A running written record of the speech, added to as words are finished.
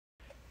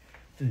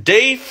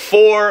Day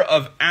 4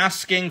 of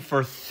asking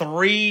for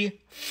 3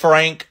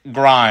 Frank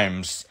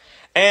Grimes.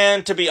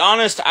 And to be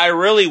honest, I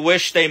really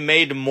wish they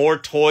made more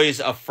toys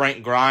of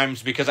Frank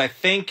Grimes because I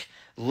think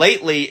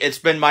lately it's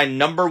been my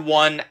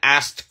 #1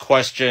 asked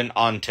question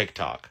on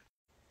TikTok.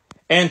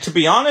 And to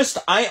be honest,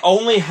 I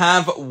only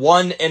have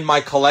one in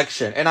my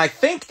collection. And I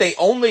think they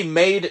only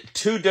made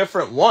 2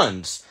 different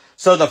ones.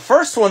 So the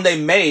first one they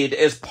made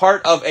is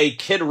part of a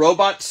Kid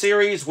Robot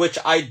series, which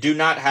I do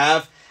not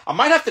have. I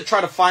might have to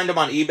try to find them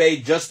on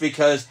eBay just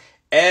because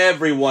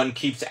everyone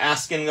keeps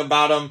asking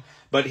about them.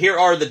 But here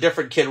are the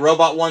different Kid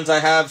Robot ones I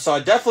have. So I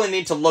definitely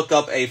need to look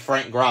up a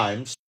Frank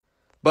Grimes.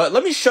 But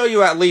let me show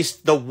you at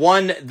least the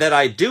one that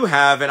I do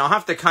have. And I'll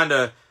have to kind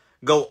of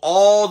go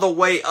all the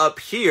way up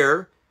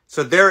here.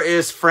 So there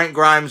is Frank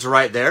Grimes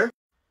right there.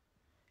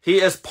 He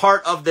is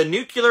part of the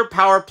nuclear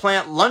power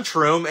plant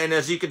lunchroom. And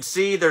as you can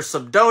see, there's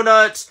some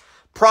donuts,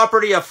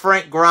 property of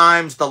Frank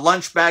Grimes, the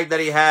lunch bag that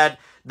he had,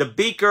 the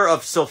beaker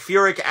of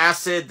sulfuric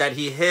acid that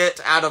he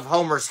hit out of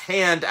Homer's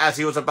hand as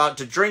he was about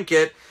to drink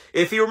it.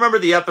 If you remember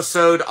the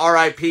episode,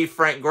 R.I.P.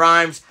 Frank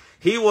Grimes,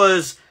 he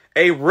was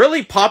a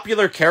really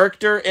popular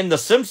character in The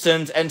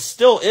Simpsons and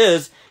still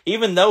is,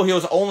 even though he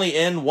was only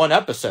in 1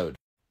 episode.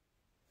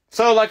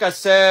 So like I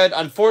said,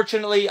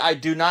 unfortunately, I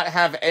do not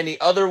have any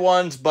other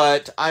ones,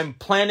 but I'm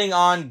planning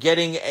on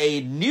getting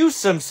a new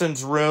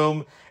Simpsons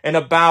room in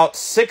about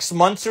 6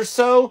 months or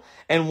so.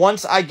 And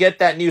once I get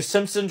that new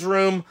Simpsons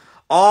room,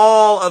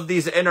 all of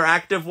these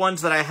interactive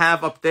ones that I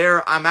have up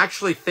there, I'm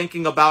actually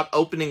thinking about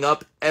opening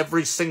up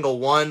every single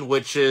one,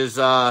 which is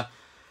going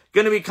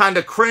to be kind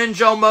of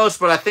cringe almost,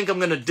 but I think I'm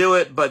going to do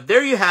it. But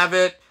there you have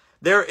it.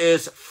 There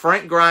is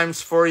Frank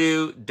Grimes for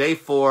you, day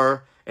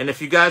 4. And if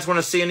you guys want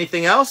to see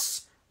anything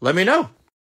else, let me know.